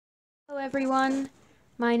Hello everyone,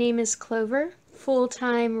 my name is Clover,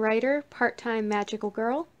 full-time writer, part-time magical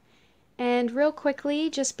girl, and real quickly,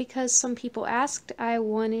 just because some people asked, I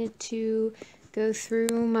wanted to go through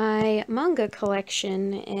my manga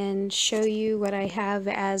collection and show you what I have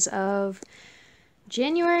as of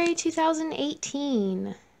January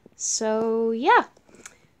 2018. So yeah,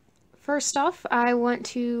 first off, I want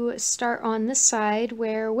to start on this side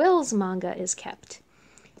where Will's manga is kept.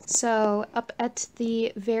 So up at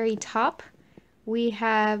the very top, we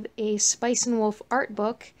have a Spice and Wolf art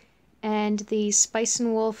book and the Spice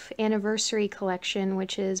and Wolf Anniversary Collection,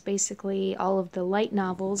 which is basically all of the light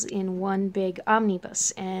novels in one big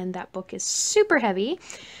omnibus. And that book is super heavy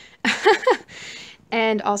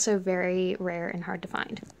and also very rare and hard to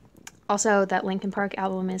find. Also, that Linkin Park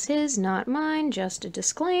album is his, not mine, just a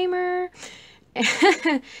disclaimer.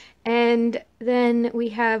 And then we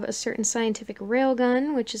have A Certain Scientific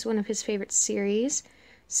Railgun, which is one of his favorite series.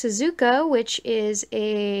 Suzuka, which is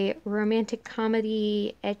a romantic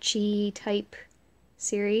comedy, ecchi type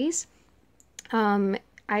series. I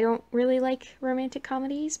don't really like romantic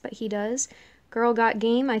comedies, but he does. Girl Got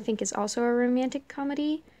Game, I think, is also a romantic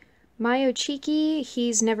comedy. Mayochiki,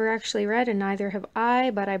 he's never actually read, and neither have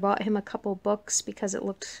I, but I bought him a couple books because it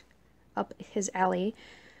looked up his alley.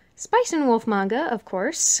 Spice and Wolf manga, of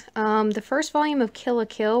course. The first volume of Kill la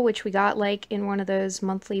Kill, which we got like in one of those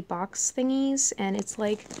monthly box thingies, and it's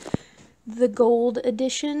like the gold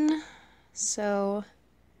edition. So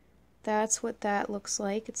that's what that looks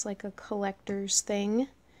like. It's like a collector's thing.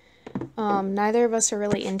 Neither of us are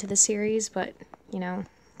really into the series, but you know,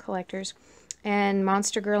 collectors. And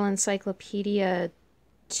Monster Girl Encyclopedia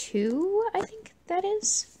 2, I think that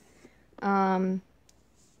is.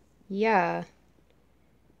 Yeah.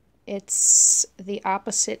 It's the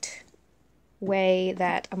opposite way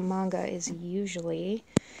that a manga is usually.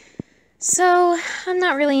 So, I'm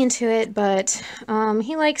not really into it, but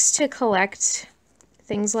he likes to collect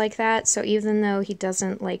things like that, so even though he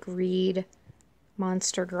doesn't, like, read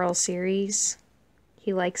Monster Girl series,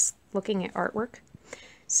 he likes looking at artwork.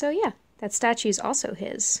 So yeah, that statue's also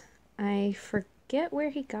his. I forget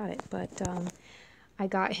where he got it, but I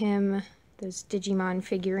got him those Digimon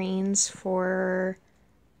figurines for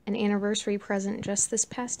an anniversary present just this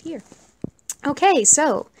past year. Okay,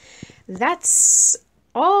 so that's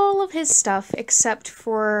all of his stuff except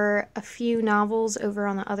for a few novels over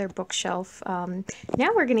on the other bookshelf. Now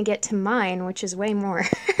we're going to get to mine, which is way more.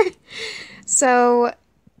 So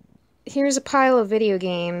here's a pile of video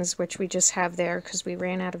games, which we just have there because we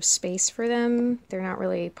ran out of space for them. They're not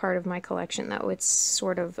really part of my collection, though. It's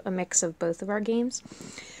sort of a mix of both of our games.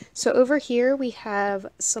 So over here we have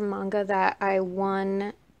some manga that I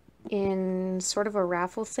won in sort of a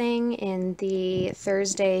raffle thing in the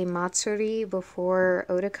Thursday Matsuri before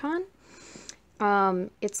Otakon.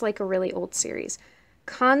 It's like a really old series.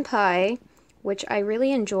 Kanpai, which I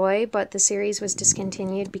really enjoy, but the series was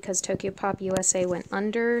discontinued because Tokyopop USA went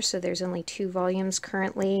under, so there's only 2 volumes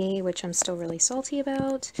currently, which I'm still really salty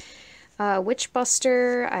about.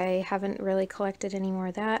 Witchbuster, I haven't really collected any more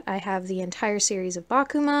of that. I have the entire series of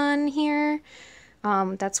Bakuman here.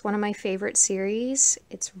 That's one of my favorite series.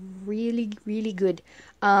 It's really, really good.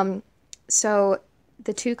 So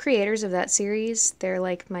the 2 creators of that series, they're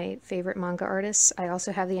like my favorite manga artists. I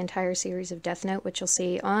also have the entire series of Death Note, which you'll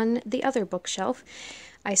see on the other bookshelf.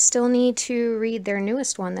 I still need to read their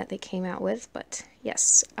newest one that they came out with, but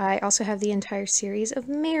yes. I also have the entire series of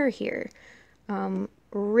Mare here.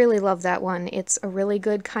 Really love that one. It's a really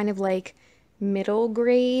good kind of like middle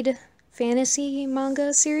grade fantasy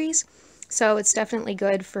manga series. So it's definitely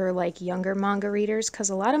good for like younger manga readers, because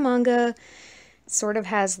a lot of manga sort of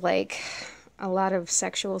has like a lot of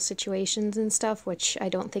sexual situations and stuff, which I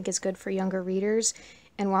don't think is good for younger readers.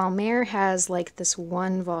 And while Mare has like this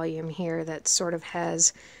one volume here that sort of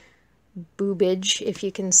has boobage, if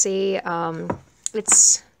you can see,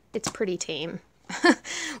 it's pretty tame.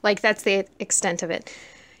 Like that's the extent of it.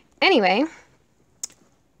 Anyway,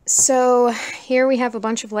 so here we have a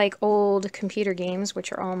bunch of like old computer games,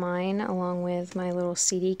 which are all mine, along with my little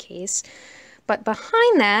CD case. But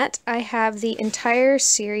behind that, I have the entire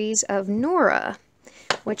series of Nora,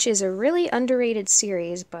 which is a really underrated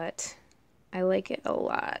series, but I like it a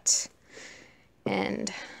lot.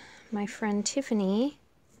 And my friend Tiffany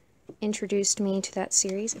introduced me to that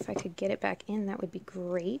series. If I could get it back in, that would be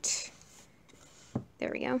great.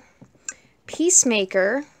 There we go.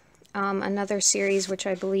 Peacemaker, another series which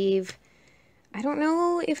I believe, I don't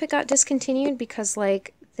know if it got discontinued because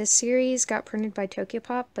like this series got printed by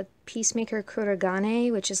Tokyopop, but Peacemaker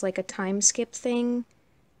Kurogane, which is like a time skip thing,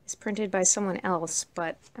 is printed by someone else,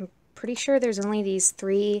 but I'm pretty sure there's only these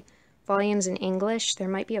 3 volumes in English. There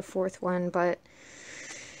might be a fourth one, but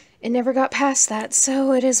it never got past that,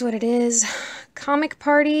 so it is what it is. Comic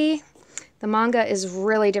Party. The manga is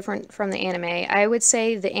really different from the anime. I would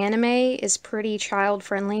say the anime is pretty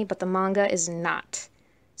child-friendly, but the manga is not.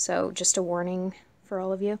 So just a warning for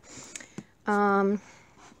all of you.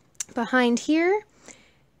 Behind here,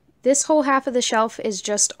 this whole half of the shelf is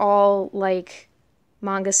just all like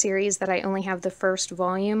manga series that I only have the first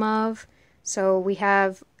volume of. So we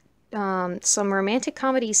have some romantic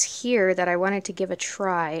comedies here that I wanted to give a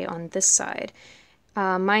try on this side.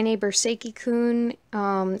 My Neighbor Seiki-kun,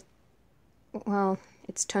 well,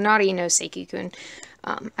 it's Tonari no Seiki-kun.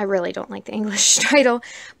 I really don't like the English title,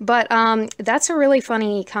 but that's a really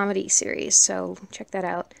funny comedy series, so check that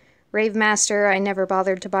out. Rave Master, I never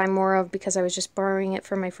bothered to buy more of because I was just borrowing it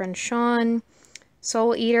from my friend Sean.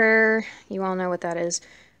 Soul Eater, you all know what that is.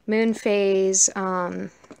 Moon Phase, I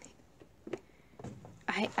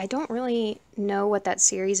don't really know what that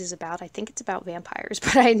series is about. I think it's about vampires,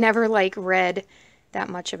 but I never, like, read that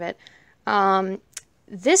much of it.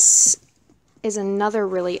 This is another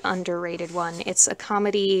really underrated one. It's a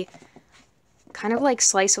comedy, kind of like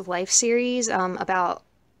slice of life series about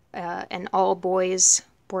an all-boys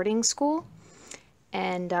boarding school.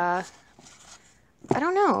 And I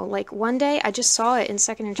don't know, like one day I just saw it in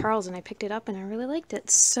Second and Charles and I picked it up and I really liked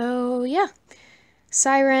it. So yeah.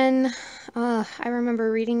 Siren, I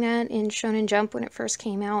remember reading that in Shonen Jump when it first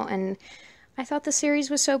came out, and I thought the series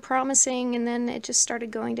was so promising, and then it just started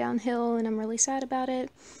going downhill and I'm really sad about it.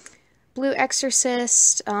 Blue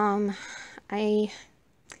Exorcist, I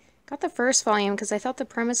got the first volume because I thought the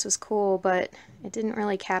premise was cool, but it didn't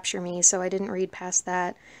really capture me, so I didn't read past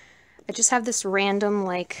that. I just have this random,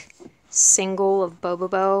 like, single of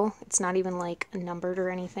Bobobo. It's not even, like, numbered or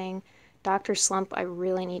anything. Dr. Slump, I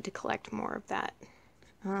really need to collect more of that.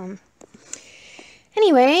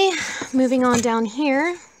 Anyway, moving on down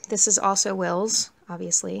here. This is also Will's,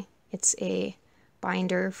 obviously. It's a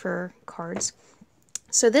binder for cards.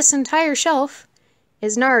 So this entire shelf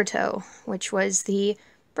is Naruto, which was the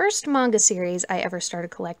first manga series I ever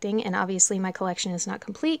started collecting, and obviously my collection is not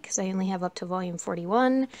complete because I only have up to volume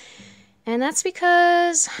 41, and that's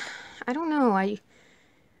because, I don't know, I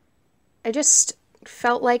just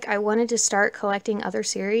felt like I wanted to start collecting other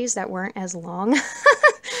series that weren't as long.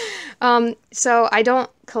 So I don't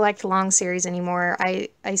collect long series anymore.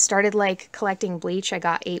 I started like collecting Bleach. I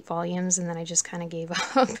got 8 volumes and then I just kind of gave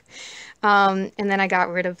up. And then I got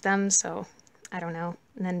rid of them, so I don't know.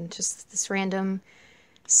 And then just this random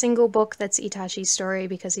single book that's Itachi's story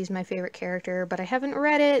because he's my favorite character, but I haven't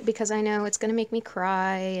read it because I know it's gonna make me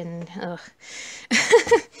cry and ugh.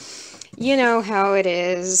 You know how it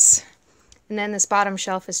is. And then this bottom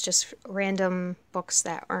shelf is just random books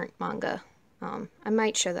that aren't manga. I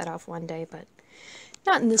might show that off one day, but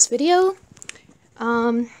not in this video.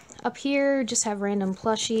 Up here, just have random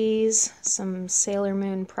plushies, some Sailor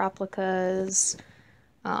Moon Proplicas,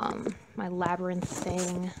 my Labyrinth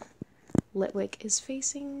thing. Litwick is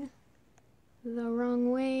facing the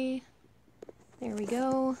wrong way. There we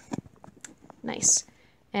go. Nice.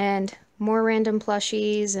 And more random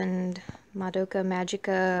plushies and Madoka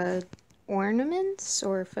Magica ornaments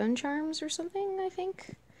or phone charms or something, I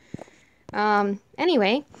think.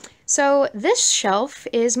 Anyway, so this shelf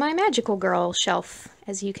is my Magical Girl shelf,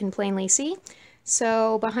 as you can plainly see.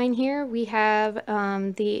 So behind here we have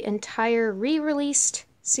the entire re-released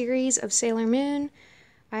series of Sailor Moon.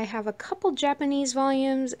 I have a couple Japanese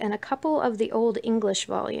volumes and a couple of the old English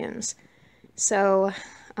volumes. So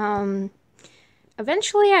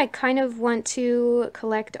eventually I kind of want to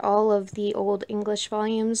collect all of the old English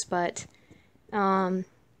volumes, but I'm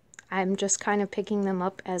just kind of picking them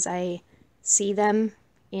up as I see them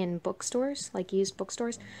in bookstores, like used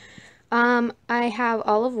bookstores. I have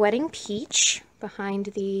all of Wedding Peach behind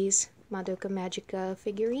these Madoka Magica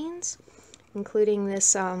figurines, including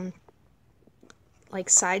this like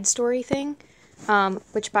side story thing,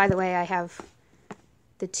 which by the way I have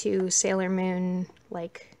the 2 Sailor Moon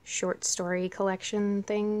like short story collection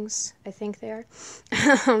things, I think they are.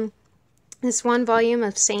 This one volume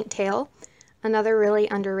of Saint Tail, another really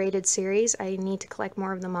underrated series. I need to collect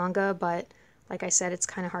more of the manga, but like I said, it's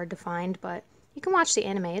kind of hard to find, but you can watch the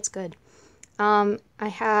anime, it's good. I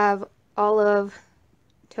have all of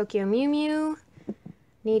Tokyo Mew Mew.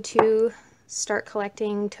 Need to start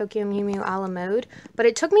collecting Tokyo Mew Mew a la mode, but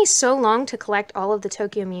it took me so long to collect all of the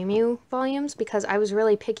Tokyo Mew Mew volumes because I was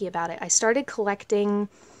really picky about it. I started collecting,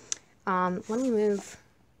 let me move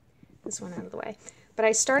this one out of the way, but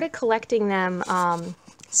I started collecting them,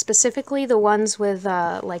 specifically the ones with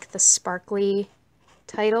like the sparkly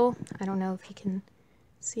title. I don't know if you can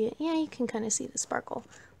see it. Yeah, you can kind of see the sparkle.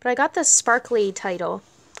 but I got the sparkly title,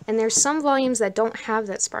 and there's some volumes that don't have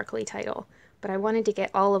that sparkly title, but I wanted to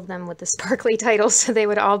get all of them with the sparkly title so they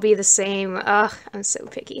would all be the same. Ugh, I'm so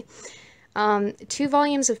picky. 2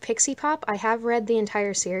 volumes of Pixie Pop. I have read the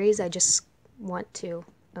entire series, I just want to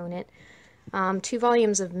own it. 2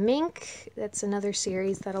 volumes of Mink. That's another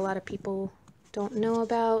series that a lot of people don't know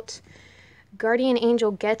about. Guardian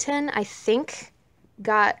Angel Getten, I think,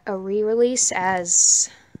 got a re-release as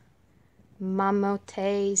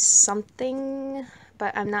Mamote something,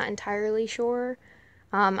 but I'm not entirely sure.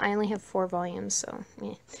 I only have 4 volumes, so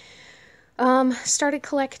yeah. Started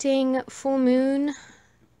collecting Full Moon,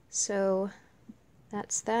 so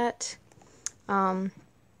that's that. I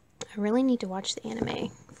really need to watch the anime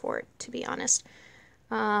for it, to be honest.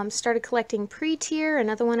 Started collecting Pre-Tier,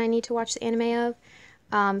 another one I need to watch the anime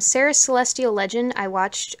of. Sarah's Celestial Legend, I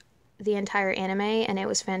watched the entire anime and it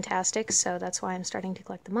was fantastic, so that's why I'm starting to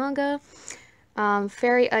collect the manga.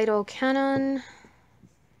 Fairy Idol Canon.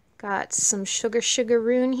 Got some Sugar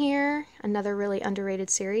Rune here, another really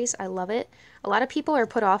underrated series. I love it. A lot of people are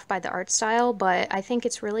put off by the art style, but I think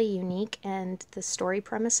it's really unique and the story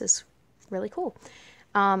premise is really cool.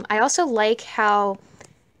 I also like how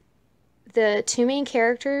the 2 main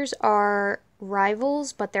characters are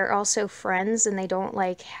rivals, but they're also friends, and they don't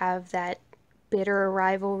like have that bitter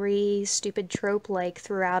rivalry, stupid trope like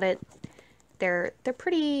throughout it. They're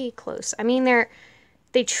pretty close. I mean,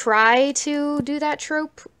 they try to do that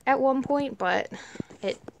trope at one point, but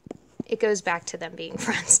it goes back to them being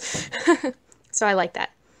friends. So I like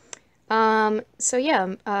that. So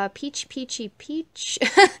yeah, Peach Peachy Peach.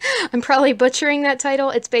 I'm probably butchering that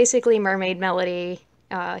title. It's basically Mermaid Melody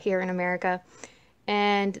here in America.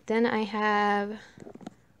 And then I have,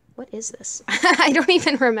 what is this? I don't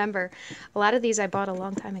even remember. A lot of these I bought a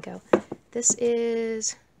long time ago. This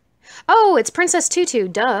is, oh, it's Princess Tutu,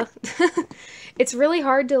 duh. It's really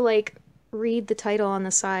hard to like read the title on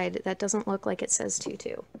the side. That doesn't look like it says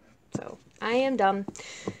Tutu. So I am dumb.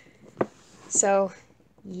 So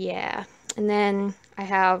yeah. And then I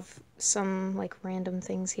have some like random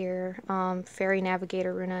things here. Fairy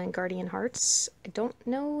Navigator Runa and Guardian Hearts. I don't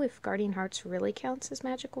know if Guardian Hearts really counts as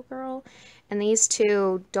Magical Girl. And these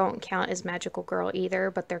 2 don't count as Magical Girl either,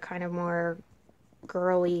 but they're kind of more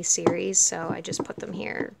girly series, so I just put them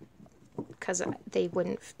here because they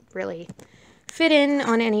wouldn't really fit in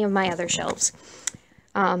on any of my other shelves.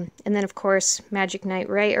 And then of course Magic Knight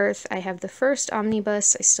Rayearth. I have the first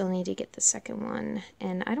omnibus. I still need to get the second one,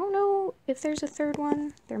 and I don't know if there's a third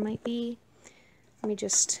one. There might be. Let me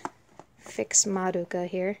just fix Madoka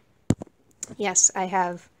here. Yes, I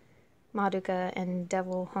have Madoka and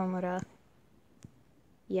Devil Homura.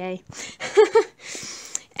 Yay.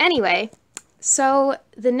 Anyway, so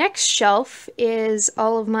the next shelf is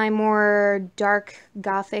all of my more dark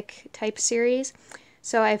gothic type series.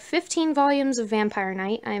 So I have 15 volumes of Vampire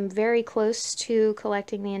Knight. I am very close to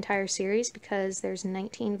collecting the entire series because there's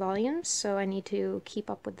 19 volumes, so I need to keep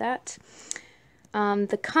up with that.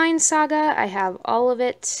 The Kind Saga, I have all of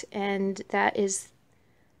it, and that is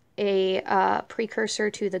a precursor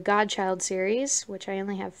to the Godchild series, which I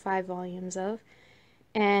only have 5 volumes of.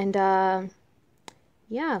 And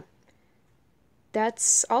yeah,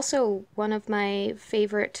 that's also one of my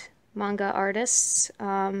favorite manga artists.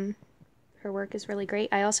 Her work is really great.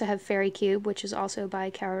 I also have Fairy Cube, which is also by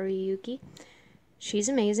Kaoru Yuki. She's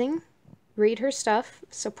amazing. Read her stuff.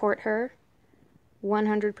 Support her.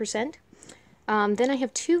 100%. Then I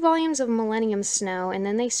have 2 volumes of Millennium Snow, and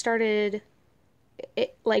then they started...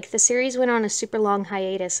 like, the series went on a super long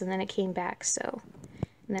hiatus, and then it came back, so...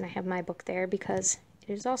 And then I have my book there, because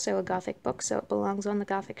it is also a gothic book, so it belongs on the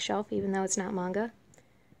gothic shelf, even though it's not manga.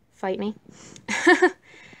 Fight me.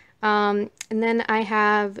 And then I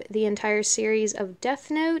have the entire series of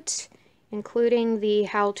Death Note, including the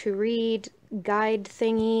How to Read guide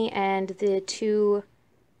thingy and the 2,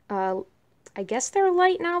 I guess they're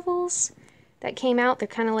light novels that came out. They're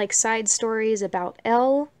kind of like side stories about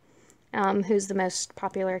L, who's the most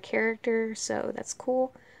popular character, so that's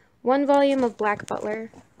cool. 1 volume of Black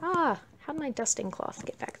Butler. Ah, how'd my dusting cloth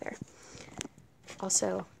get back there?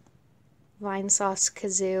 Also, Vine Sauce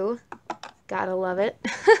Kazoo. Gotta love it.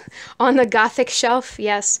 On the gothic shelf,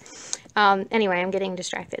 yes. Anyway, I'm getting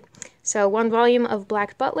distracted. So 1 volume of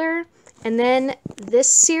Black Butler, and then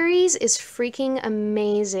this series is freaking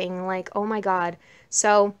amazing. Like, oh my god.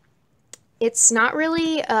 So it's not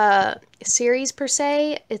really a series per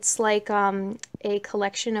se. It's like a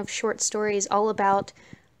collection of short stories all about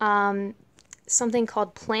something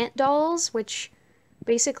called plant dolls, which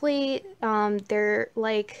basically they're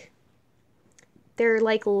like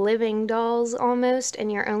living dolls almost,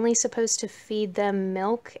 and you're only supposed to feed them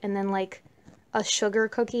milk and then like a sugar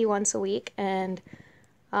cookie once a week, and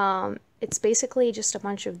it's basically just a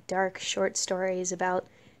bunch of dark short stories about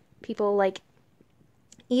people like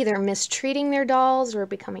either mistreating their dolls or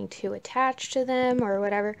becoming too attached to them or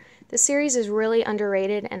whatever. The series is really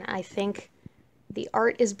underrated, and I think the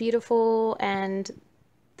art is beautiful and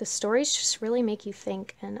the stories just really make you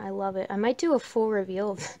think, and I love it. I might do a full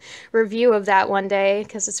review of that one day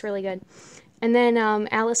because it's really good. And then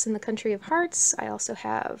Alice in the Country of Hearts, I also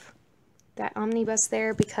have that omnibus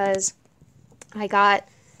there because I got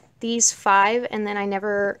these 5 and then I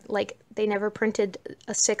never, like, they never printed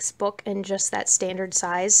a 6th book in just that standard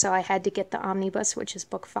size, so I had to get the omnibus, which is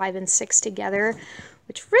book 5 and 6 together,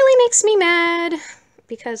 which really makes me mad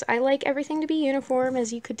because I like everything to be uniform,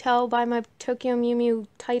 as you could tell by my Tokyo Mew Mew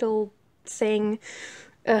title thing.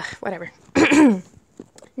 Ugh, whatever.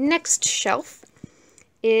 Next shelf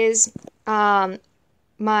is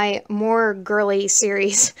my more girly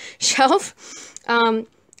series shelf.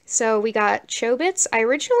 So we got Chobits. I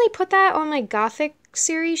originally put that on my Gothic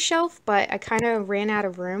series shelf, but I kind of ran out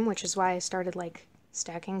of room, which is why I started like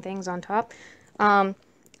stacking things on top.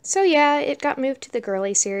 So yeah, it got moved to the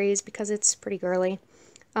girly series because it's pretty girly.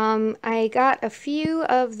 I got a few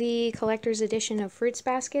of the collector's edition of Fruits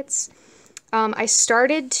Baskets. I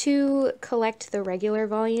started to collect the regular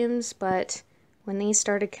volumes, but when these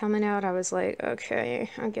started coming out, I was like, okay,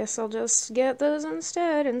 I guess I'll just get those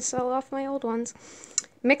instead and sell off my old ones.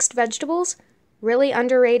 Mixed Vegetables, really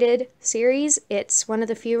underrated series. It's one of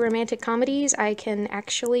the few romantic comedies I can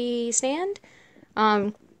actually stand,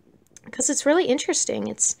 because it's really interesting.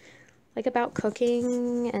 It's like about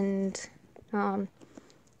cooking and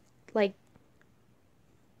like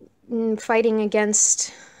fighting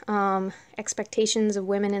against expectations of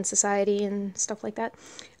women in society and stuff like that.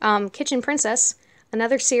 Kitchen Princess,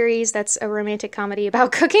 another series that's a romantic comedy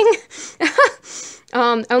about cooking.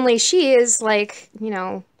 Only she is like, you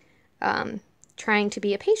know, trying to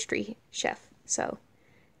be a pastry chef. So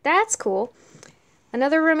that's cool.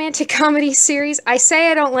 Another romantic comedy series. I say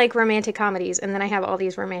I don't like romantic comedies, and then I have all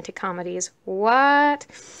these romantic comedies. What?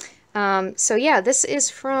 So yeah, this is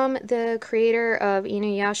from the creator of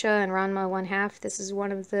Inuyasha and Ranma 1/2. This is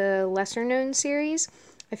one of the lesser known series.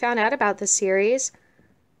 I found out about this series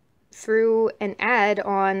through an ad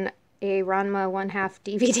on a Ranma 1/2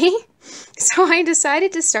 DVD. So I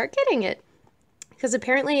decided to start getting it. Because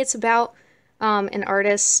apparently it's about an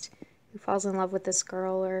artist who falls in love with this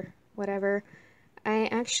girl or whatever. I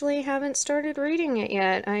actually haven't started reading it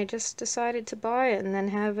yet. I just decided to buy it and then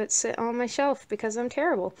have it sit on my shelf because I'm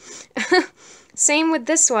terrible. Same with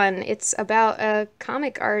this one. It's about a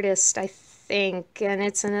comic artist, I think, and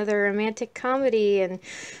it's another romantic comedy, and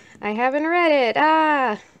I haven't read it.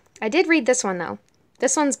 Ah! I did read this one, though.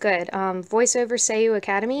 This one's good. Voiceover Seiyu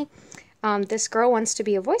Academy. This girl wants to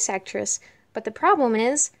be a voice actress, but the problem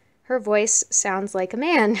is her voice sounds like a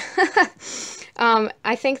man.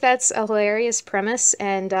 I think that's a hilarious premise,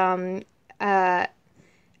 and I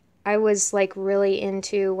was like really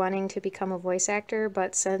into wanting to become a voice actor,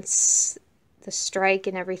 but since the strike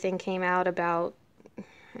and everything came out about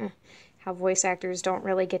how voice actors don't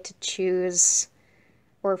really get to choose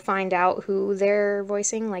or find out who they're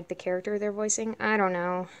voicing, like the character they're voicing, I don't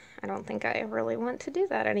know. I don't think I really want to do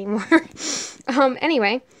that anymore.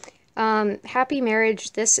 Anyway, Happy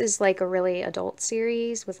Marriage, this is like a really adult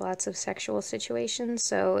series with lots of sexual situations,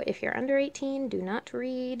 so if you're under 18, do not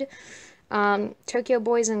read. Tokyo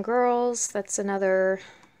Boys and Girls, that's another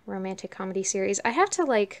romantic comedy series. I have to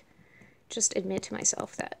like just admit to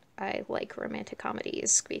myself that I like romantic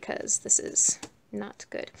comedies because this is not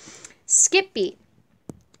good. Skip Beat.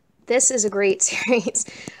 This is a great series.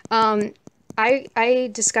 I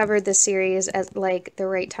discovered this series at like the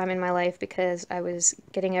right time in my life because I was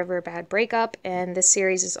getting over a bad breakup, and this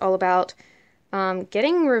series is all about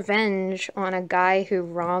getting revenge on a guy who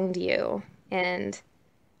wronged you, and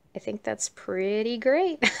I think that's pretty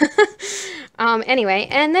great. Anyway,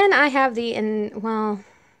 and then I have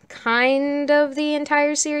kind of the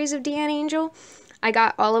entire series of Deanne Angel. I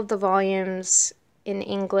got all of the volumes in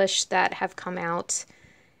English that have come out.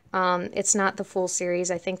 It's not the full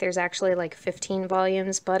series. I think there's actually like 15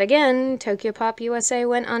 volumes, but again, Tokyo Pop USA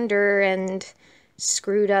went under and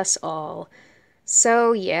screwed us all.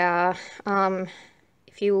 So yeah,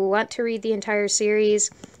 if you want to read the entire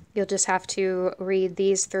series, you'll just have to read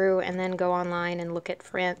these through and then go online and look at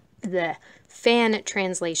the fan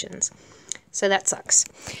translations. So that sucks.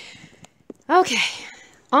 Okay,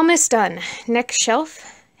 almost done. Next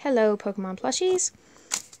shelf. Hello, Pokemon plushies.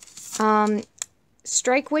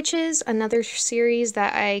 Strike Witches, another series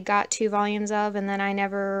that I got 2 volumes of and then I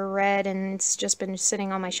never read, and it's just been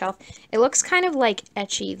sitting on my shelf. It looks kind of like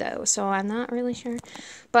ecchi though, so I'm not really sure.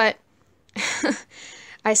 But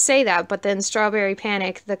I say that, but then Strawberry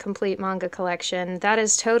Panic, the complete manga collection, that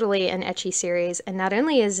is totally an ecchi series. And not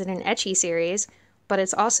only is it an ecchi series, but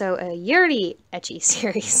it's also a yuri ecchi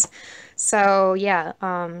series. So yeah,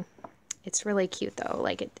 it's really cute though.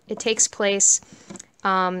 Like it takes place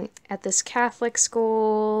at this Catholic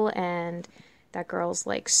school, and that girl's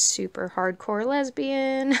like super hardcore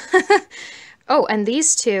lesbian. Oh, and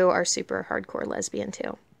these two are super hardcore lesbian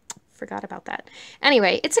too. Forgot about that.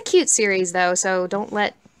 Anyway, it's a cute series though, so don't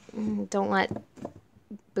let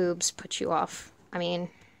boobs put you off. I mean,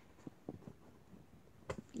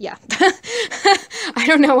 yeah. I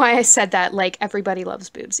don't know why I said that. Like, everybody loves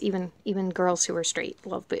boobs. Even girls who are straight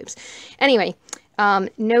love boobs. Anyway,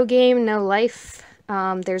 No Game, No Life.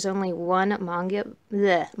 There's only one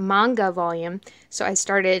manga volume, so I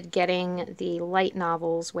started getting the light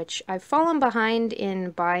novels, which I've fallen behind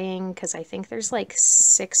in buying because I think there's like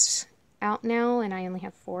 6 out now, and I only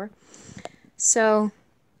have 4. So,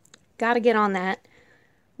 gotta get on that.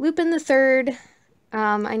 Lupin the Third.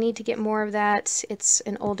 I need to get more of that. It's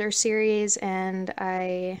an older series, and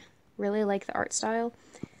I really like the art style.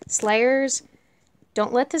 Slayers.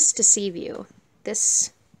 Don't let this deceive you.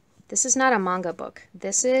 This is not a manga book.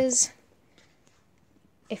 This is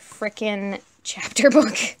a frickin' chapter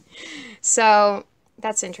book. So,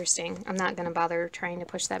 that's interesting. I'm not going to bother trying to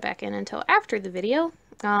push that back in until after the video.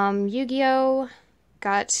 Yu-Gi-Oh!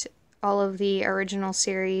 Got all of the original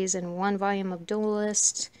series and 1 volume of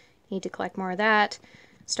Duelist. Need to collect more of that.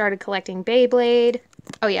 Started collecting Beyblade.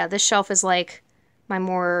 Oh yeah, this shelf is like my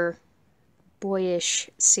more boyish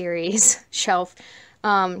series shelf.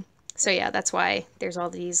 So yeah, that's why there's all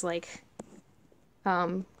these like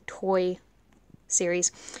toy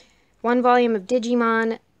series. 1 volume of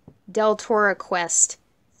Digimon, Deltora Quest.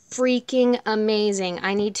 Freaking amazing.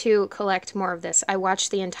 I need to collect more of this. I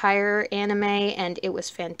watched the entire anime and it was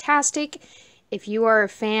fantastic. If you are a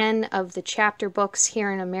fan of the chapter books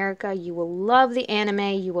here in America, you will love the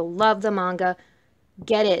anime, you will love the manga.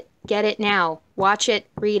 Get it. Get it now. Watch it,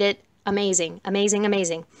 read it. Amazing. Amazing,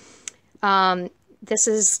 amazing. This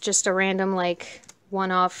is just a random, like,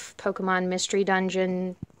 one-off Pokemon Mystery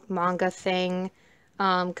Dungeon manga thing.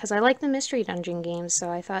 Because I like the Mystery Dungeon games, so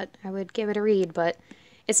I thought I would give it a read, but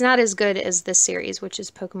it's not as good as this series, which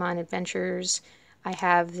is Pokemon Adventures. I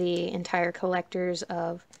have the entire collectors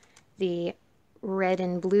of the Red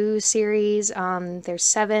and Blue series. There's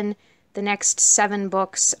 7. The next 7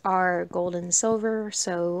 books are Gold and Silver,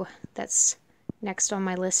 so that's next on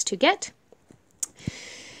my list to get.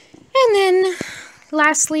 And then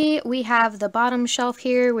lastly, we have the bottom shelf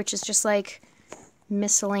here, which is just like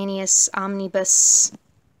miscellaneous omnibus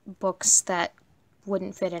books that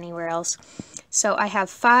wouldn't fit anywhere else. So I have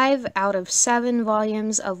 5 out of 7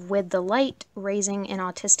 volumes of With the Light, Raising an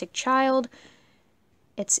Autistic Child.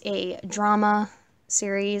 It's a drama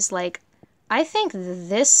series. Like, I think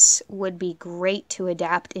this would be great to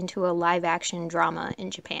adapt into a live-action drama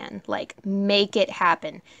in Japan. Like, make it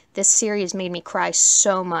happen. This series made me cry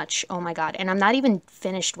so much. Oh my god. And I'm not even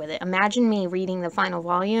finished with it. Imagine me reading the final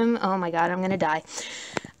volume. Oh my god, I'm gonna die.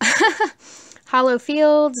 Hollow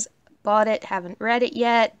Fields. Bought it. Haven't read it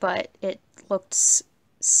yet, but it looked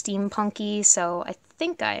steampunky, so I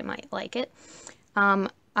think I might like it. I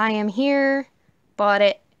Am Here. Bought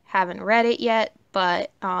it. Haven't read it yet,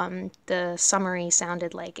 but the summary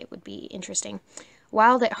sounded like it would be interesting.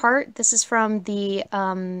 Wild at Heart, this is from the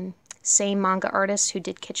same manga artist who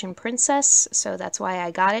did Kitchen Princess, so that's why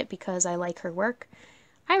I got it, because I like her work.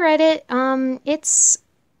 I read it. It's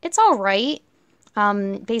alright.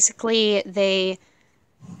 Basically, they,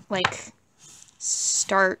 like,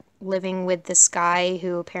 start living with this guy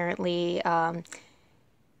who apparently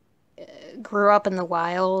grew up in the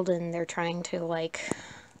wild, and they're trying to, like,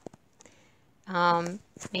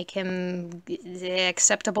 make him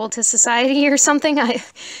acceptable to society or something.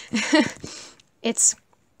 It's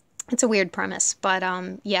a weird premise, but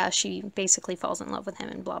yeah, she basically falls in love with him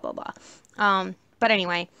and blah blah blah. But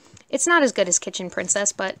anyway, it's not as good as Kitchen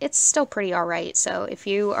Princess, but it's still pretty alright. So if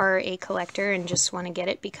you are a collector and just want to get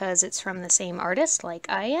it because it's from the same artist like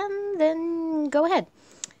I am, then go ahead.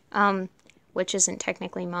 Which isn't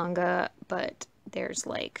technically manga, but there's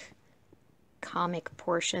like comic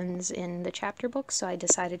portions in the chapter book, so I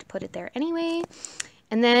decided to put it there anyway.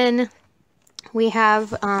 And then we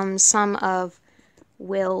have some of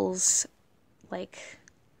Will's, like,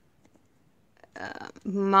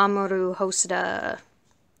 Mamoru Hosoda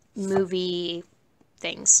movie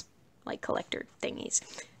things. like collector thingies.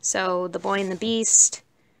 So The Boy and the Beast,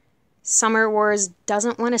 Summer Wars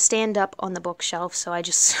doesn't want to stand up on the bookshelf, so I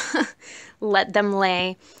just let them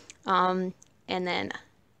lay. And then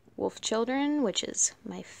Wolf Children, which is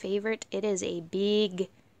my favorite. It is a big,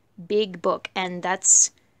 big book, and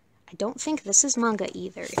that's, I don't think this is manga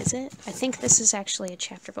either, is it? I think this is actually a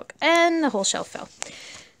chapter book. And the whole shelf fell.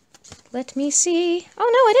 Let me see. Oh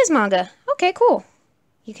no, it is manga. Okay, cool.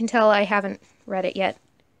 You can tell I haven't read it yet.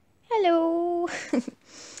 Hello.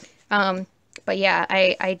 But yeah,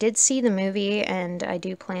 I did see the movie, and I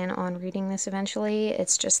do plan on reading this eventually.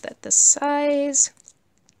 It's just that the size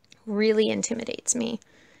really intimidates me.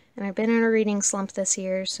 And I've been in a reading slump this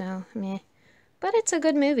year, so meh. But it's a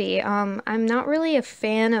good movie. I'm not really a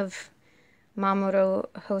fan of Mamoru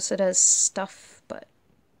Hosoda's stuff, but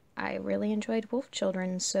I really enjoyed Wolf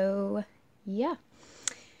Children, so yeah.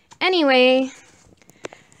 Anyway,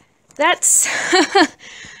 that's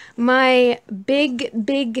my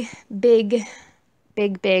big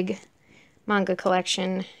manga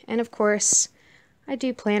collection. And of course, I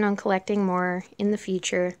do plan on collecting more in the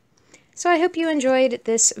future. So I hope you enjoyed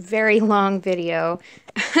this very long video.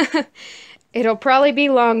 It'll probably be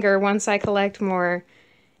longer once I collect more.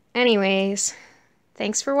 Anyways,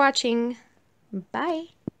 thanks for watching. Bye.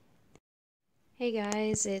 Hey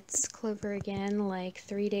guys, it's Clover again, like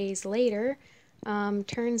 3 days later.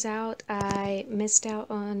 Turns out I missed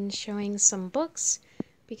out on showing some books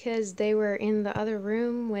because they were in the other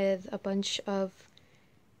room with a bunch of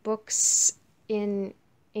books in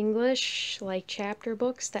English, like chapter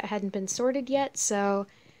books that hadn't been sorted yet, so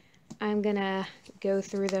I'm gonna go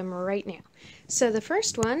through them right now. So the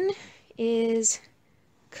first one is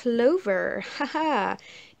Clover. Haha!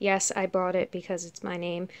 Yes, I bought it because it's my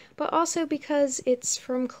name, but also because it's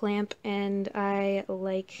from Clamp and I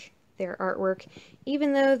like their artwork,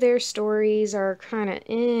 even though their stories are kind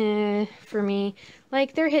of for me.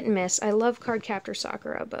 Like, they're hit and miss. I love Cardcaptor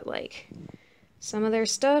Sakura, but like, some of their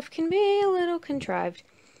stuff can be a little contrived.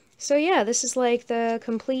 So yeah, this is like the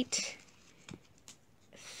complete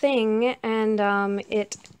thing, and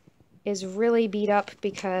it is really beat up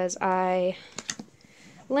because I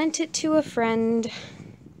lent it to a friend,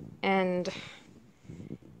 and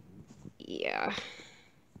yeah,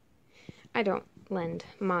 I don't lend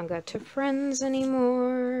manga to friends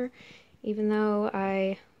anymore, even though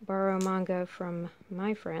I borrow manga from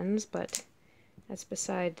my friends, but that's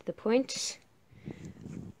beside the point.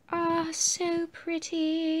 Ah, so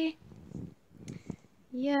pretty.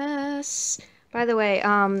 Yes. By the way,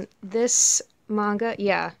 this manga,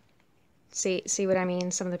 yeah, see what I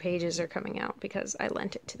mean? Some of the pages are coming out because I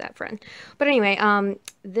lent it to that friend. But anyway,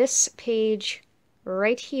 this page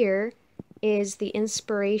right here is the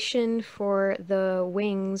inspiration for the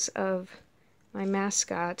wings of my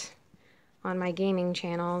mascot on my gaming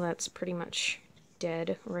channel. That's pretty much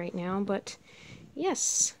dead right now, but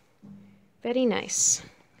yes, very nice.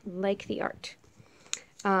 Like the art.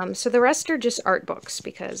 So the rest are just art books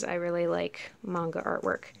because I really like manga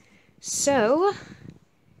artwork. So,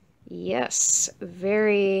 yes,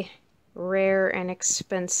 very rare and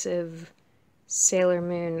expensive Sailor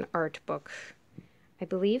Moon art book. I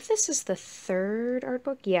believe this is the third art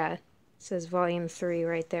book. Yeah, it says volume 3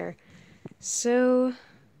 right there. So,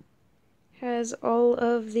 has all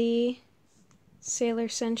of the Sailor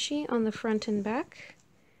Senshi on the front and back.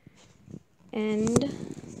 And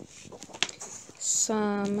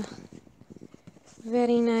some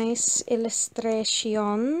very nice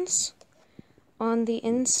illustrations on the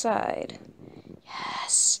inside.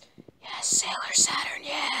 Yes, yes, Sailor Saturn,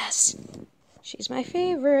 yes! She's my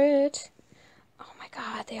favorite. Oh my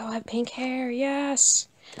god, they all have pink hair, yes!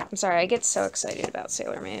 I'm sorry, I get so excited about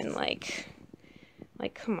Sailor Moon, like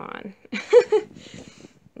come on.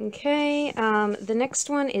 Okay, the next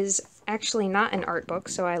one is actually not an art book,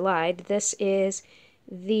 so I lied. This is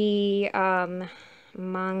the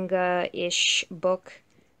manga-ish book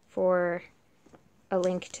for A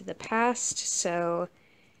Link to the Past, so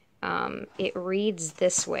it reads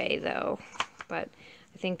this way though, but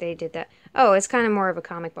I think they did that. Oh, it's kind of more of a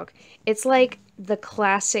comic book. It's like the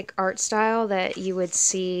classic art style that you would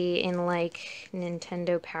see in like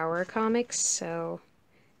Nintendo Power comics, so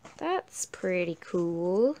that's pretty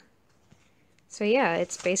cool. So yeah,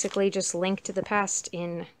 it's basically just Link to the Past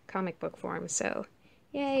in comic book form, so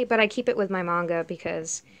yay. But I keep it with my manga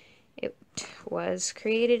because it was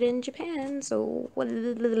created in Japan, so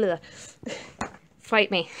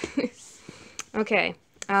fight me. Okay,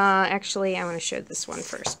 actually I want to show this one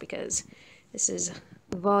first because this is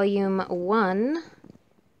volume 1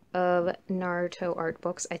 of Naruto art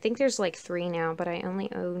books. I think there's like 3 now, but I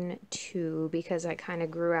only own 2 because I kind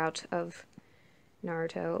of grew out of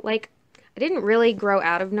Naruto. Like, I didn't really grow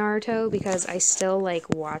out of Naruto because I still, like,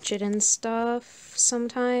 watch it and stuff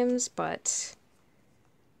sometimes, but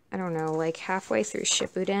I don't know, like, halfway through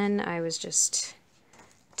Shippuden, I was just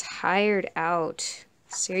tired out.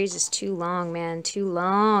 The series is too long, man. Too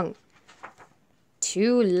long.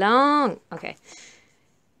 Too long. Okay.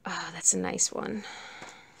 Oh, that's a nice one.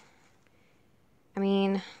 I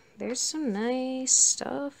mean, there's some nice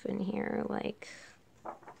stuff in here, like...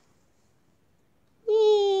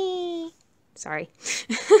 Yee. Sorry.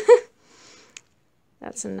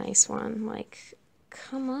 That's a nice one. Like,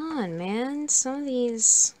 come on, man. Some of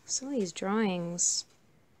these drawings.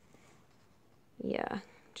 Yeah,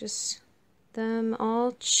 just them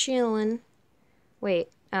all chilling. Wait,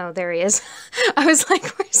 oh, there he is. I was like,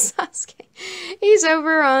 where's Sasuke? He's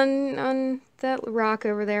over on that rock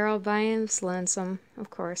over there all by his lonesome, of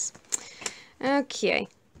course. Okay,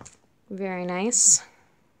 very nice.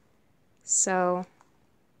 So,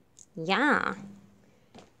 yeah.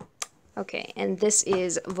 Okay, and this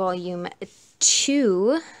is volume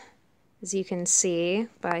 2, as you can see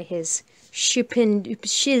by his Shippudenness.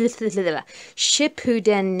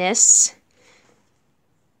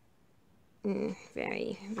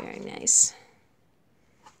 Very, very nice.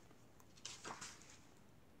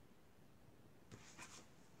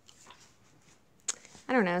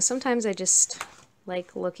 I don't know, sometimes I just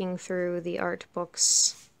like looking through the art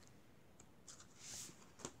books.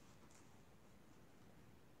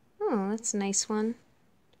 Oh, that's a nice one.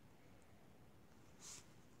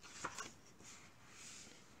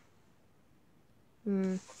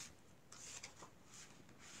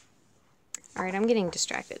 Alright, I'm getting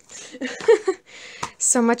distracted.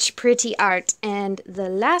 So much pretty art. And the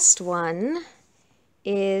last one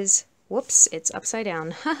is... Whoops, it's upside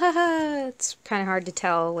down. It's kind of hard to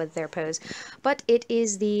tell with their pose. But it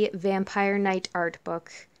is the Vampire Knight art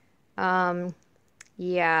book.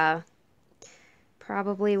 Yeah.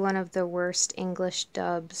 Probably one of the worst English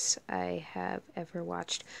dubs I have ever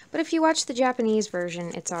watched. But if you watch the Japanese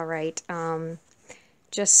version, it's alright.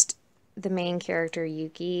 Just the main character,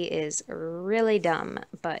 Yuki, is really dumb.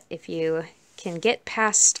 But if you can get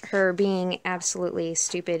past her being absolutely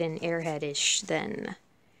stupid and airheadish, then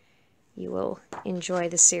you will enjoy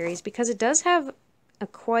the series. Because it does have a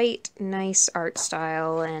quite nice art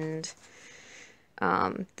style, and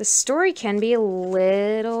the story can be a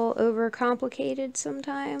little overcomplicated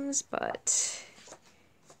sometimes, but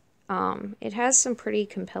it has some pretty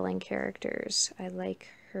compelling characters. I like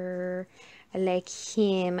her. I like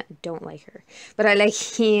him. Don't like her. But I like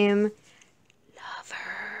him. Love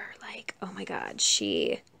her. Like, oh my god.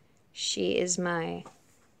 She is my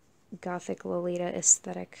gothic Lolita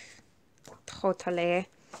aesthetic. Totally.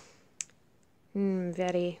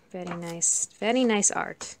 Very, very nice. Very nice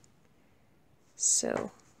art.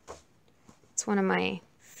 So, it's one of my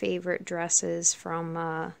favorite dresses from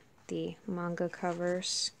the manga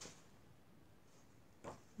covers.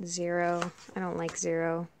 Zero. I don't like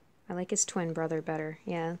Zero. I like his twin brother better.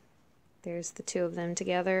 Yeah. There's the two of them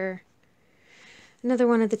together. Another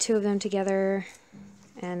one of the two of them together.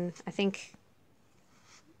 And I think,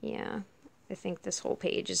 yeah, I think this whole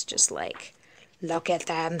page is just like, look at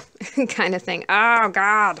them kind of thing. Oh,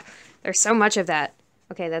 God. There's so much of that.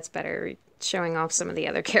 Okay, that's better. Showing off some of the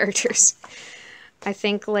other characters. I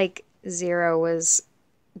think, like, Zero was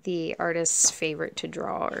the artist's favorite to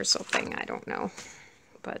draw or something. I don't know.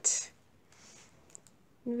 But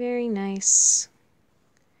very nice.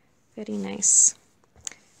 Very nice.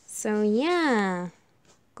 So, yeah.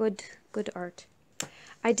 Good art.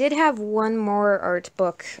 I did have one more art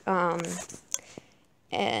book,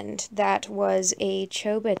 and that was a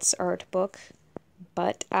Chobits art book,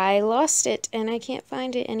 but I lost it and I can't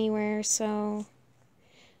find it anywhere, so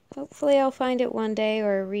hopefully I'll find it one day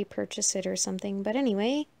or repurchase it or something. But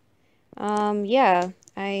anyway, yeah,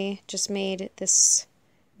 I just made this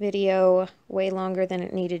video way longer than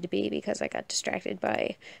it needed to be because I got distracted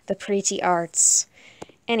by the pretty arts.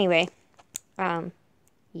 Anyway,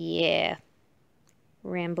 yeah.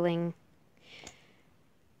 Rambling.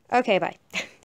 Okay, bye.